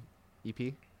upcoming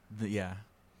EP. Yeah.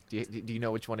 Do you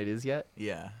know which one it is yet?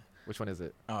 Yeah. Which one is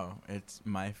it? Oh, it's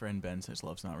My Friend Ben Says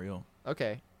Love's Not Real.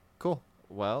 Okay. Cool.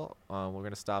 Well, we're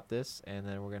gonna stop this and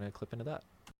then we're gonna clip into that.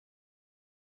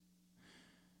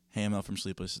 Hey, I'm Mel from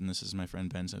Sleepless, and this is My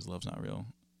Friend Ben Says Love's Not Real,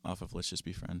 off of Let's Just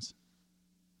Be Friends.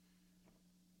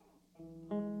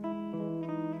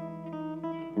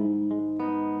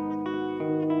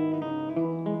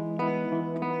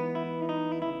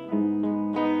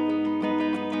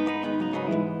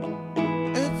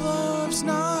 If love's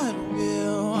not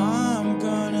real, I'm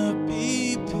gonna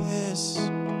be pissed.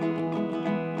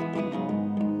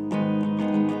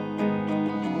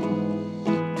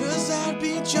 'Cause I'd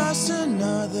be just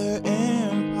another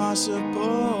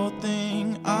impossible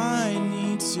thing. I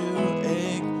need to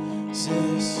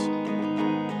exist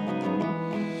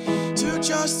to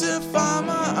justify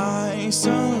my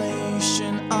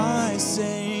isolation. I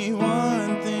say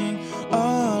one thing a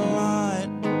lot.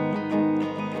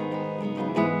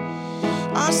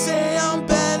 I say I'm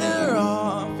better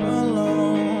off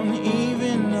alone,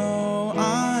 even though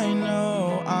I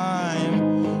know I'm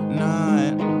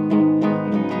not.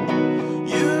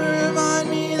 You remind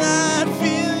me that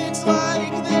feelings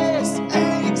like this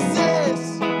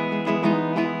exist.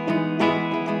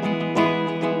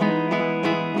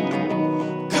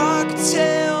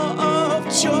 Cocktail of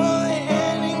joy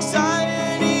and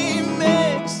anxiety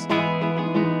mix.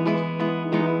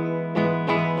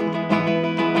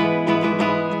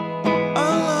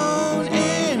 Alone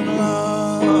in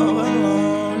love,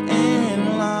 alone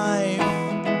in life.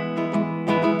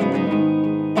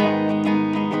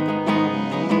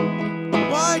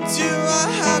 Why do I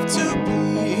have to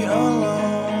be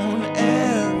alone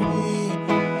every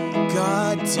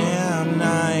goddamn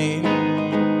night?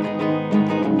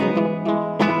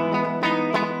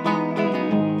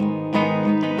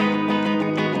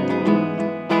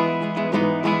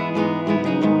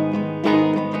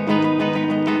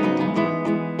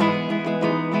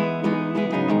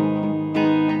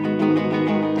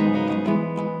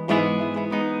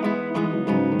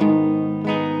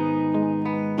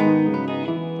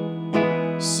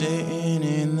 Sitting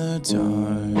in the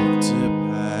dark to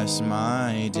pass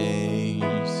my days.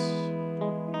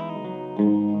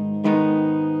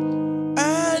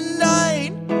 At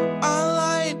night, I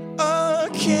light a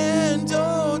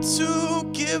candle to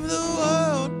give the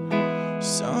world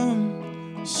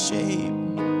some shape.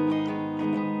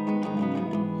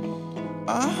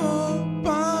 I hope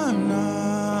I'm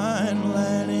not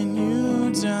letting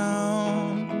you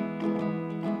down.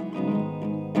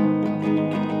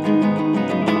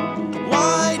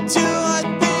 Why do I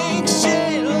think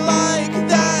shit like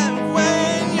that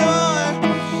when you're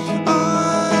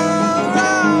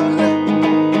around?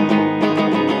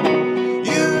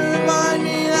 You remind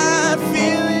me that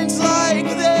feelings like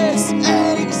this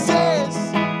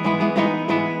exist.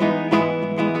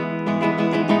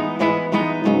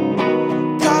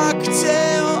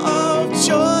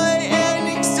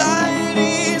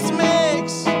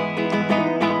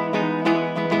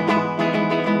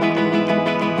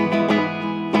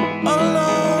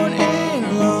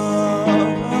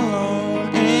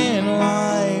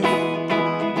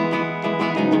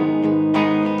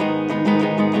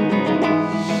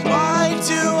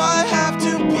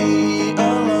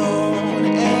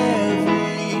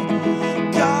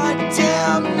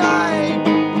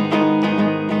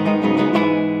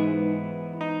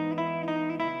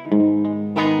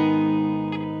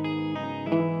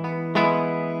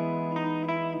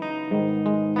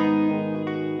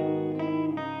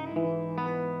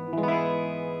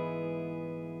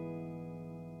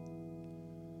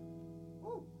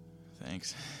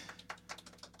 Thanks.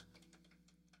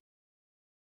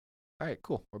 All right,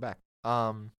 cool. We're back.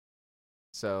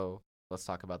 So let's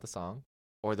talk about the song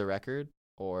or the record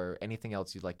or anything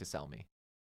else you'd like to sell me.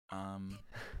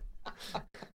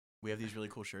 We have these really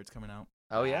cool shirts coming out.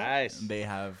 Oh yeah, Nice. They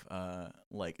have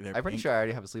like they're I'm pretty pink. sure I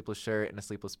already have a Sleepless shirt and a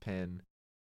Sleepless pin.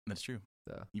 That's true.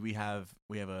 So. We have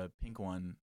a pink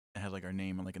one. It has like our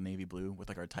name and like a navy blue with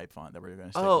like our type font that we're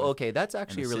gonna stick Oh, with. okay, that's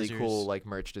actually a the really cool scissors. like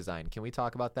merch design. Can we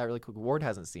talk about that really quick? Ward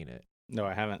hasn't seen it, No,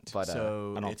 I haven't. but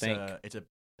So I don't it's think. it's a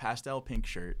pastel pink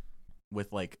shirt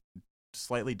with like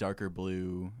slightly darker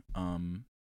blue.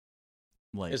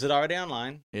 Like Is it already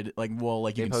online? it like well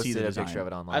like you they can see posted the a design. picture of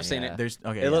it online. I've seen yeah. it. There's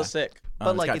okay. It yeah. looks sick.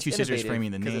 But It's like got it's two scissors innovative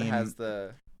framing the 'cause name. It has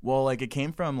the Well, like it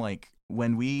came from like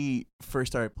when we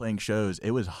first started playing shows,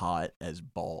 it was hot as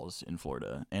balls in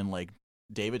Florida, and like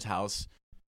David's house,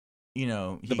 you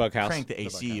know, he The bug house. cranked the The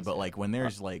AC, bug house, but yeah. like when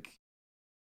there's like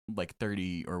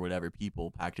 30 or whatever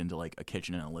people packed into like a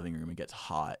kitchen and a living room, it gets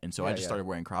hot, and so I Yeah, just yeah. started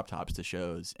wearing crop tops to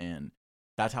shows, and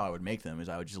that's how I would make them. Is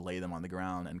I would just lay them on the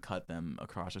ground and cut them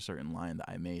across a certain line that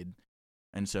I made,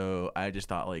 and so I just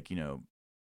thought like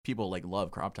people like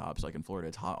love crop tops. Like in Florida,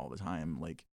 it's hot all the time.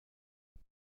 Like,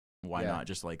 why Yeah. not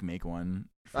just like make one?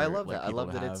 For, I love like, that. I people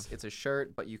love to that have? it's a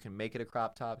shirt, but you can make it a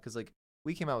crop top because like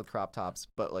we came out with crop tops,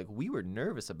 but like we were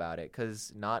nervous about it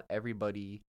because not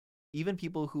everybody, even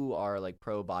people who are like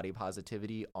pro body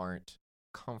positivity, aren't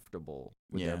comfortable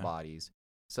with their Yeah. bodies.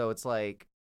 So it's like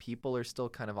people are still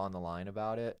kind of on the line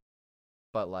about it,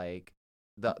 but like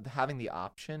the having the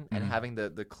option and Mhm. having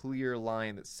the clear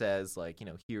line that says like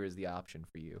here is the option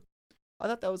for you. I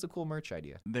thought that was a cool merch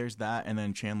idea. There's that, and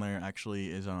then Chandler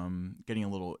actually is getting a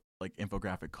little like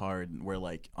infographic card where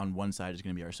like on one side is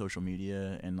going to be our social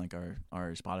media and like our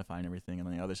Spotify and everything, and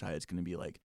on the other side it's going to be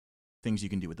like things you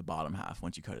can do with the bottom half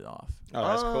once you cut it off. Oh,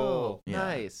 that's cool. Yeah.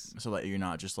 Nice. So that you're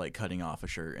not just like cutting off a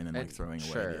shirt and then like And throwing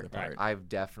away sure, the other part. I've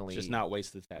definitely Just not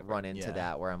wasted fabric. run into Yeah.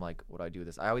 that where I'm like, what do I do with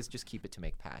this? I always just keep it to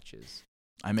make patches.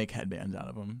 I make headbands out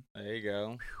of them. There you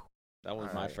go. That was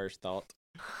my Alright. first thought.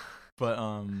 But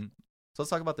So let's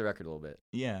talk about the record a little bit.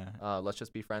 yeah. Let's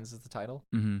Just Be Friends is the title.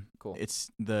 Mm-hmm. Cool.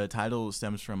 It's the title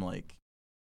stems from like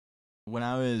when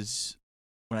I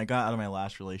got out of my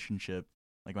last relationship,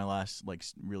 like my last like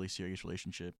really serious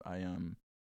relationship, I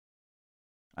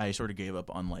sort of gave up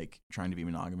on like trying to be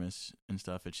monogamous and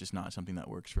stuff. It's just not something that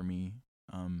works for me.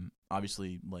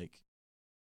 Obviously, like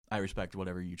I respect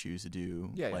whatever you choose to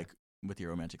do, Yeah, yeah. like with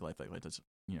your romantic life, like that's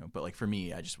but like for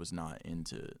me, I just was not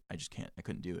into. I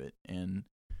couldn't do it, and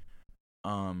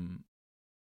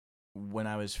when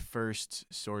I was first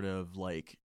sort of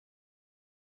like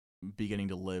beginning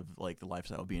to live like the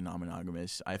lifestyle of being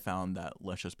non-monogamous, I found that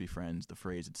 "Let's Just Be Friends," the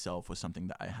phrase itself, was something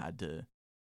that I had to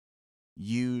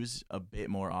use a bit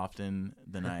more often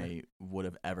than I would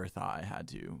have ever thought I had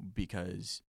to,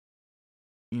 because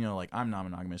like I'm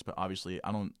non-monogamous, but obviously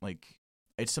I don't like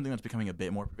it's something that's becoming a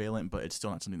bit more prevalent, but it's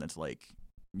still not something that's like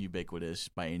ubiquitous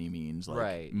by any means. Like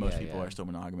Right, most yeah, people yeah. are still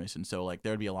monogamous, and so like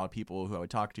there would be a lot of people who I would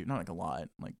talk to, not like a lot,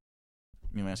 like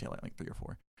I say like 3 or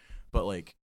 4, but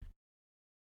like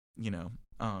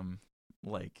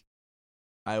like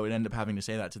I would end up having to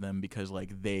say that to them because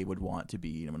like they would want to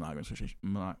be in a monogamous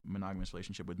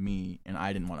relationship with me, and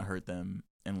I didn't want to hurt them,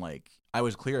 and like I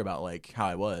was clear about like how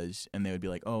I was, and they would be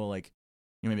like, oh, like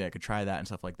maybe I could try that and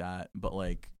stuff like that, but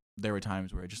like there were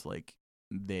times where just like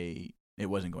it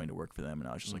wasn't going to work for them, and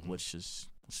I was just like, let's just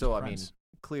So be I mean, friends.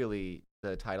 clearly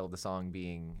the title of the song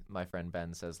being "My Friend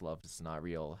Ben Says Love Is Not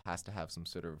Real" has to have some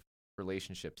sort of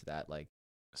relationship to that. Like,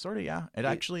 Sort of, yeah. It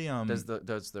actually does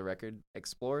the record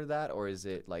explore that, or is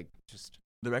it like just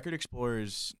the record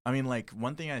explores. I mean, like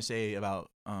one thing I say about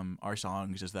our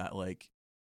songs is that like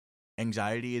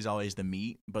anxiety is always the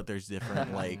meat, but there's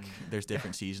different like there's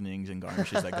different seasonings and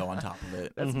garnishes that go on top of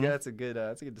it. that's Mhm. that's a good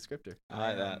descriptor. I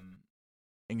like that.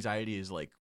 Anxiety is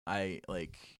like I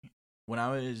like when I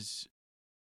was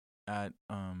at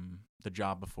the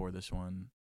job before this one,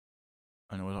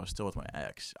 and I was still with my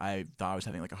ex, I thought I was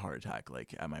having like a heart attack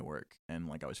like at my work, and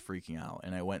like I was freaking out,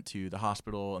 and I went to the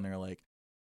hospital, and they're like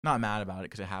not mad about it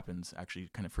because it happens actually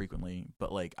kind of frequently,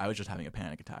 but like I was just having a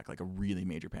panic attack, like a really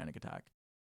major panic attack.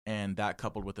 And that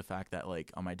coupled with the fact that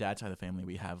like on my dad's side of the family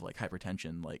we have like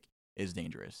hypertension like is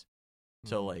dangerous.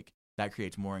 So Mhm. like that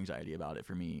creates more anxiety about it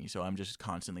for me. So I'm just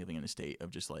constantly living in a state of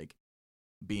just like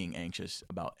being anxious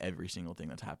about every single thing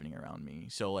that's happening around me.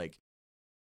 So like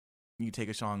you take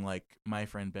a song like "My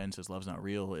Friend Ben Says Love's Not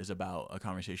Real" is about a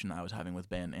conversation that I was having with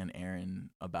Ben and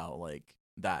Aaron about like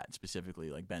that specifically,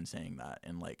 like Ben saying that,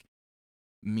 and like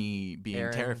me being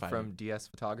Aaron terrified from DS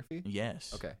Photography.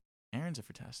 Yes. Okay. Aaron's a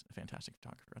fantastic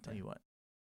photographer. I'll tell you what.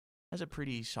 has a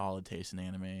pretty solid taste in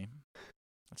anime.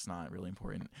 That's not really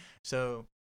important. So,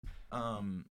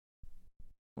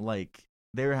 like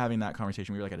they were having that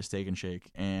conversation. We were like at a Steak and Shake,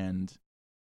 and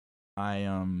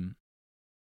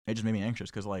it just made me anxious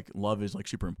because like love is like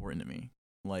super important to me.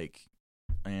 Like,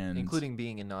 and including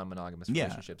being in non-monogamous Yeah.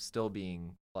 relationships, still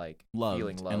being like loved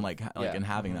feeling love and like and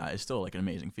having that is still like an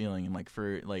amazing feeling. And like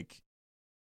for like,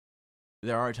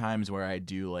 there are times where I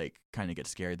do like kind of get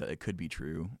scared that it could be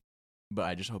true, but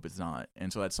I just hope it's not.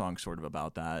 And so that song's sort of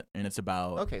about that, and it's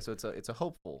about Okay, so it's a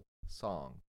hopeful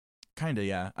song. kind of,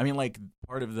 yeah. I mean, like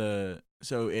part of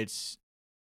so it's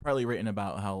partly written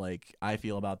about how like I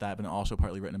feel about that, but also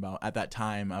partly written about at that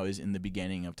time I was in the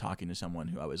beginning of talking to someone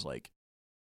who I was like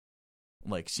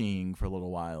seeing for a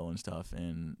little while and stuff,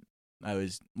 and I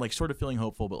was like sort of feeling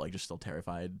hopeful, but like just still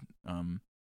terrified.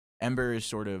 Ember is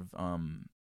sort of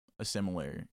a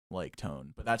similar like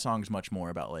tone, but that song's much more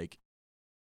about like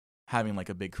having like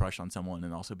a big crush on someone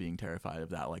and also being terrified of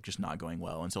that like just not going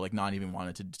well, and so like not even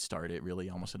wanting to start it really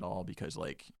almost at all because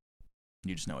like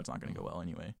you just know it's not going to go well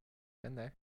anyway. Been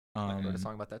there. I wrote a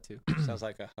song about that too. Sounds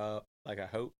like a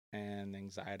hope and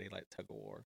anxiety, like tug of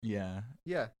war. Yeah.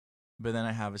 Yeah. But then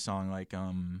I have a song like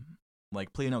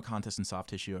Play No Contest and Soft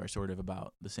Tissue are sort of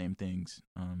about the same things.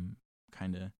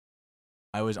 Kind of.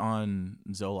 I was on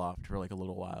Zoloft for like a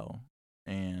little while,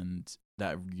 and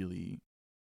that really,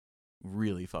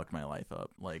 really fucked my life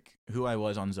up. Like who I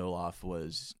was on Zoloft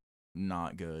was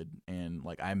not good, and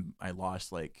like I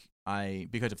lost like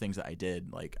because of things that I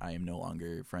did. Like I am no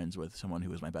longer friends with someone who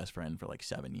was my best friend for like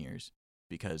 7 years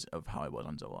because of how I was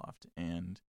on Zoloft.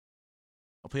 And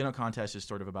A Play No Contest is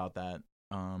sort of about that.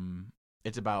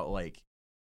 It's about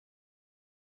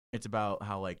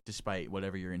how like despite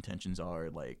whatever your intentions are,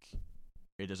 like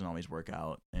it doesn't always work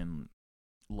out, and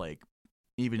like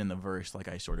even in the verse, like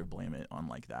I sort of blame it on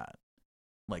like that,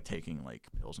 like taking like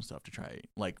pills and stuff to try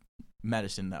like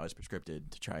medicine that was prescribed to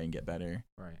try and get better.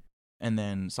 Right. And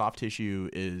then Soft Tissue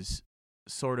is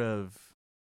sort of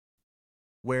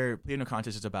where Play No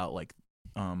Contest is about like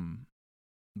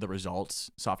the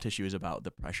results. Soft Tissue is about the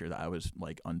pressure that I was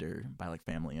like under by like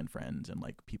family and friends and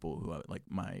like people who like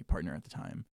my partner at the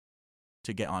time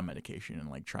to get on medication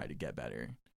and like try to get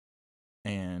better.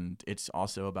 And it's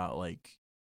also about like,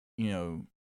 you know,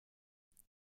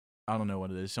 I don't know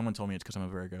what it is. Someone told me it's because I'm a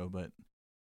Virgo, but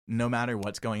no matter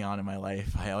what's going on in my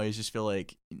life, I always just feel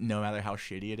like no matter how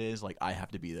shitty it is, like I have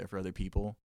to be there for other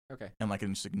people. Okay. And like I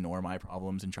can just ignore my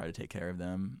problems and try to take care of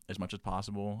them as much as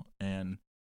possible. And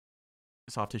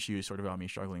Soft Tissue is sort of about me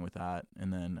struggling with that.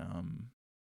 And then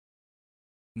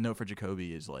Note for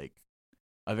Jacoby is like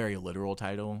a very literal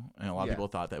title, and a lot of people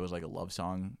thought that was like a love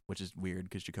song, which is weird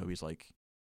because Jacoby's like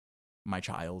my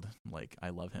child. Like I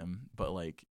love him, but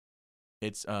like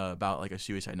it's about like a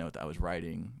suicide note that I was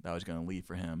writing that I was gonna leave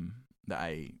for him that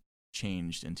I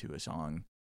changed into a song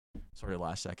sort of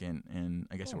last second, and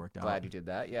I guess it worked out. Glad you did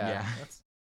that. Yeah. That's,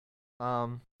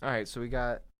 all right, so we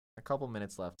got a couple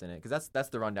minutes left in it because that's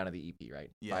the rundown of the EP,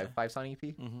 right? Yeah. Five song EP.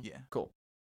 Mm-hmm. Yeah. Cool.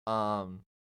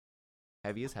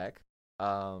 Heavy as heck.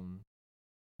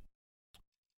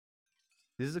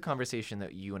 This is a conversation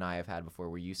that you and I have had before,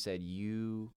 where you said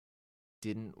you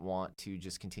didn't want to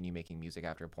just continue making music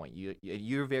after a point.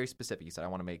 You're very specific. You said, I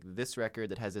want to make this record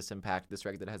that has this impact, this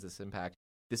record that has this impact.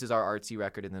 This is our artsy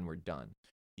record, and then we're done.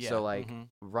 Yeah. So, like,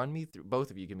 run me through, both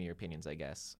of you give me your opinions, I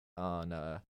guess, on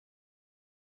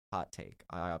hot take.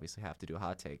 I obviously have to do a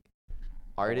hot take.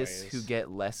 Artists who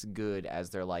get less good as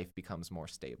their life becomes more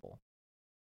stable.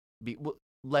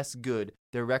 Less good,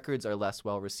 their records are less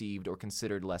well received or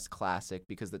considered less classic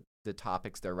because the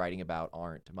topics they're writing about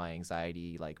aren't my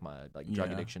anxiety, like my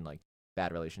drug addiction, like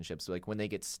bad relationships. So like when they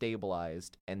get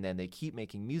stabilized and then they keep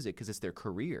making music because it's their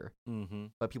career,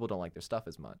 but people don't like their stuff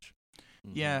as much.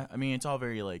 Yeah, I mean it's all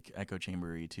very like echo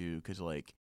chambery too, because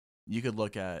like you could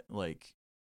look at like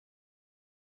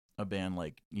a band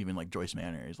like even like Joyce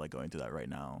Manor is like going through that right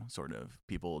now. Sort of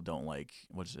people don't like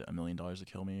what is it, $1 Million to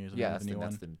Kill Me? Is Yeah, the new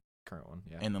that's one? the current one.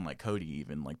 Yeah, And then like Cody,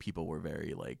 even like people were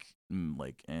very like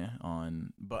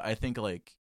on, but I think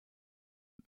like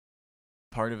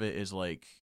part of it is like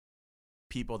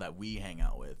people that we hang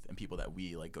out with and people that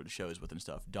we like go to shows with and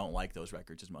stuff don't like those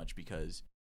records as much because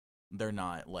they're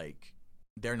not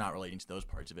relating to those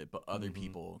parts of it, but other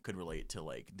people could relate to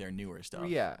like their newer stuff.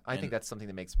 Yeah, I think that's something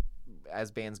that makes, as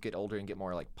bands get older and get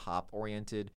more like pop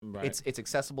oriented, Right. it's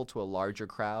accessible to a larger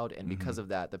crowd, and because of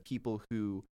that, the people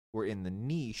who were in the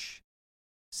niche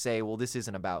say, well, this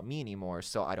isn't about me anymore,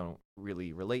 so I don't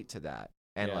really relate to that.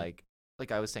 And like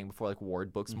I was saying before, like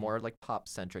Ward books more like pop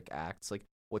centric acts. Like,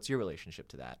 what's your relationship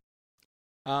to that?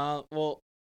 Well,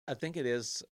 I think it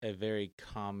is a very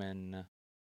common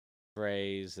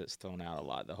phrase that's thrown out a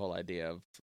lot. The whole idea of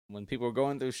when people are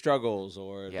going through struggles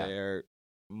or Yeah. they're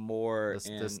more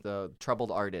The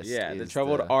troubled artist. yeah, the is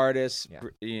troubled artist,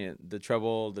 yeah.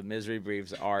 the misery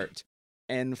breeds art.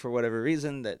 And for whatever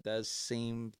reason, that does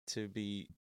seem to be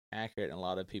accurate in a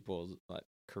lot of people's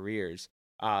careers.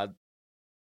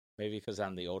 Maybe because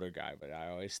I'm the older guy, but I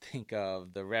always think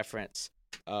of the reference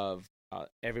of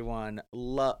everyone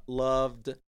loved.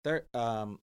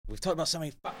 We've talked about so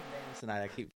many fucking names tonight. I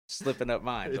keep slipping up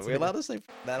mine. Are we allowed to say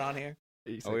that on here?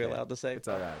 It's Are we okay. allowed to say? It's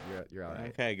all right. You're all right.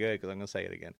 Okay, good, because I'm going to say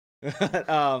it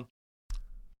again.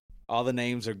 All the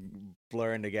names are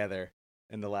blurring together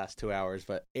in the last 2 hours,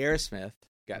 but Aerosmith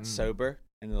got sober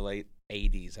in the late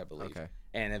 80s, I believe. Okay.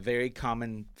 And a very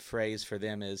common phrase for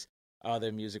them is, oh,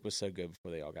 their music was so good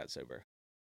before they all got sober.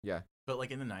 Yeah. But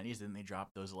like in the 90s, didn't they drop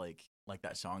those like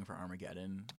that song for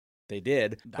Armageddon? They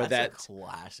did, but That's a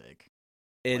classic.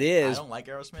 It like, is. I don't like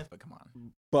Aerosmith, but come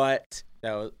on. But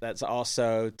that's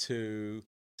also to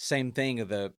same thing of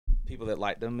the people that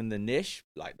liked them in the niche,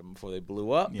 liked them before they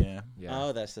blew up. Yeah.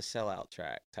 Oh, that's the sellout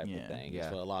track type Yeah. of thing. Yeah.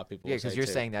 That's what a lot of people Yeah, because because you're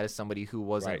saying that as somebody who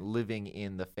wasn't living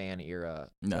in the fan era.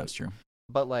 No, that's true.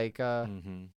 But like,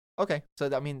 Mm-hmm. okay, so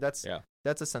I mean that's Yeah.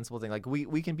 that's a sensible thing. Like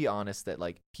we can be honest that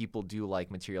like people do like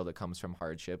material that comes from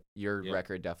hardship. Your Yep.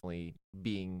 record definitely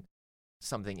being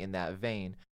something in that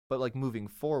vein. But like moving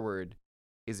forward,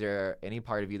 is there any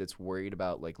part of you that's worried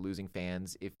about like losing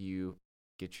fans if you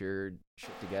get your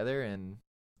shit together and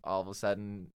all of a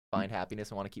sudden find happiness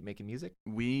and want to keep making music?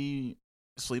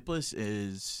 Sleepless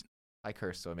is I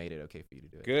cursed, so I made it okay for you to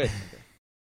do it. Good.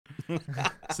 Okay.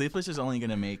 Sleepless is only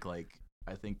gonna make like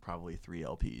I think probably 3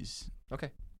 LPs. Okay.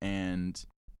 And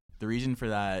the reason for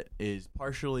that is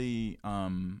partially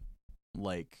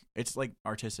like it's like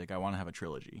artistic. I want to have a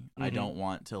trilogy. I Mhm. don't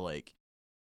want to like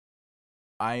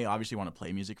I obviously want to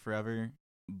play music forever,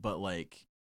 but like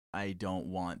I don't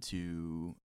want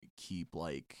to keep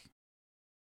like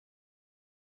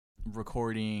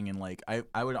recording and like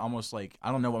I would almost like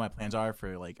I don't know what my plans are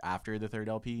for like after the 3rd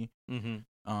LP.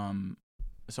 Mm-hmm.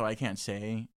 So I can't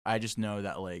say. I just know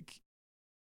that like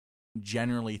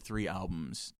generally 3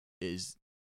 albums is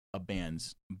a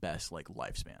band's best like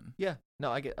lifespan. Yeah.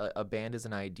 No, I get a band is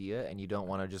an idea, and you don't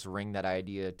want to just wring that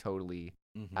idea totally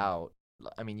Mm-hmm. out.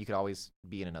 I mean, you could always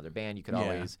be in another band. You could Yeah.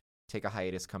 always take a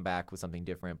hiatus, come back with something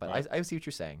different. But Right. I see what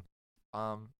you're saying.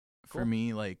 For Cool.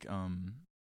 me, like I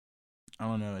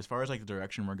don't know, as far as like the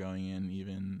direction we're going in,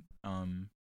 even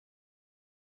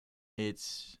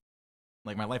it's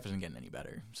like my life isn't getting any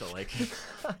better. So like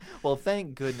Well,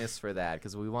 thank goodness for that,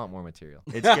 because we want more material.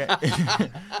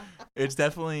 it's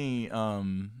definitely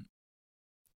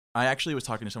I actually was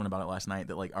talking to someone about it last night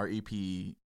that like our EP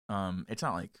it's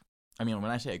not like I mean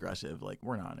when I say aggressive, like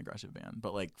we're not an aggressive band,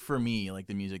 but like for me, like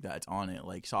the music that's on it,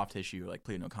 like Soft Tissue, like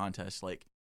Play No Contest, like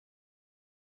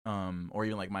or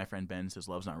even like My Friend Ben Says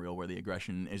Love's Not Real, where the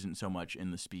aggression isn't so much in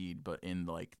the speed but in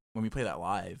like when we play that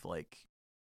live, like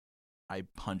I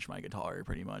punch my guitar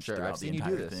pretty much Sure, throughout I've the seen you do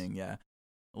entire this. thing. Yeah.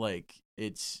 Like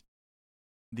it's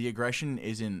the aggression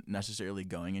isn't necessarily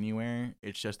going anywhere.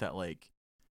 It's just that like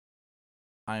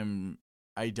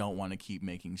I don't want to keep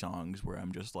making songs where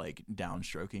I'm just like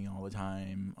downstroking all the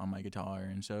time on my guitar,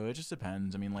 and so it just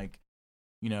depends. I mean, like,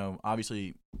 you know,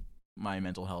 obviously my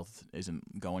mental health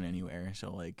isn't going anywhere,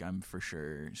 so like I'm for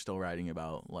sure still writing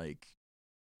about like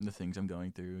the things I'm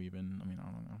going through. Even I mean,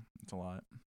 I don't know, it's a lot.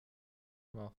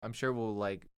 Well, I'm sure we'll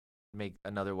like make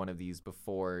another one of these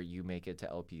before you make it to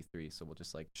LP3, so we'll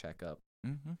just like check up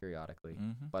Mm-hmm. periodically.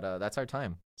 Mm-hmm. But that's our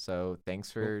time. So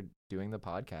thanks for doing the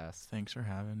podcast. Thanks for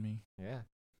having me. Yeah,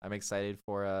 I'm excited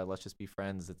for Let's Just Be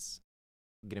Friends. It's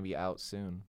gonna be out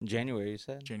soon. January, you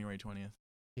said? January 20th.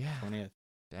 Yeah. 20th.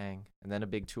 Dang. And then a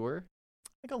big tour.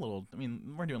 Like a little. I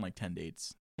mean, we're doing like 10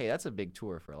 dates. Hey, that's a big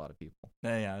tour for a lot of people.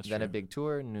 Yeah, that's Then true. a big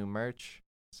tour, new merch.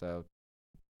 So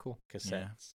cool.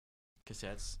 Cassettes.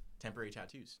 Cassettes, temporary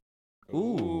tattoos.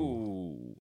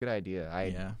 Ooh. Good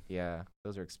idea. Yeah.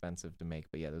 Those are expensive to make,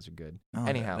 but yeah, those are good. Oh,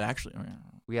 Anyhow. they actually.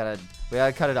 We gotta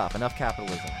cut it off. Enough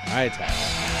capitalism. All right, Ty.